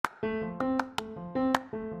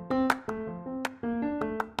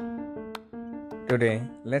Today,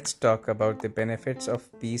 let's talk about the benefits of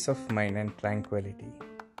peace of mind and tranquility.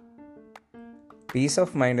 Peace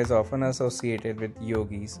of mind is often associated with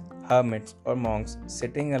yogis, hermits, or monks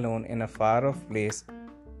sitting alone in a far off place,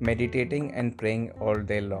 meditating and praying all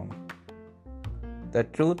day long. The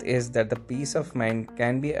truth is that the peace of mind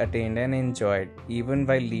can be attained and enjoyed even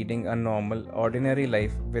while leading a normal, ordinary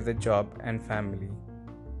life with a job and family.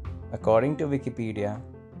 According to Wikipedia,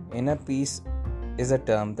 inner peace is a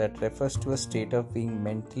term that refers to a state of being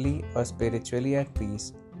mentally or spiritually at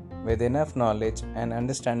peace with enough knowledge and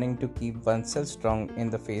understanding to keep oneself strong in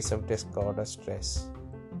the face of discord or stress.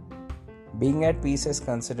 Being at peace is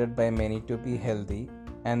considered by many to be healthy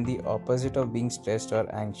and the opposite of being stressed or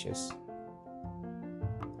anxious.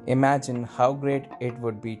 Imagine how great it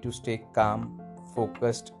would be to stay calm,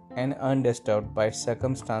 focused, and undisturbed by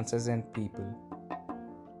circumstances and people.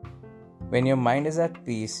 When your mind is at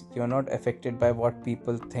peace, you're not affected by what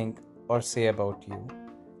people think or say about you,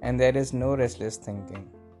 and there is no restless thinking.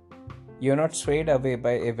 You're not swayed away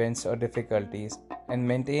by events or difficulties, and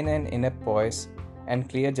maintain an inner poise and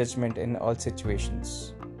clear judgment in all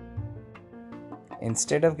situations.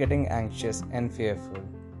 Instead of getting anxious and fearful,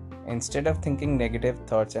 instead of thinking negative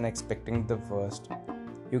thoughts and expecting the worst,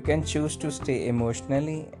 you can choose to stay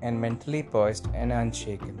emotionally and mentally poised and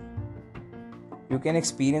unshaken. You can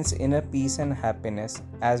experience inner peace and happiness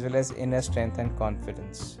as well as inner strength and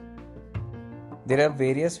confidence. There are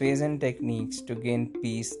various ways and techniques to gain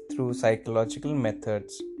peace through psychological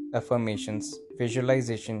methods, affirmations,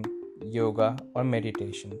 visualization, yoga, or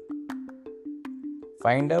meditation.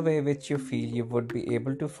 Find a way which you feel you would be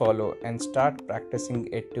able to follow and start practicing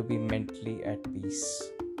it to be mentally at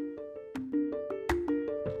peace.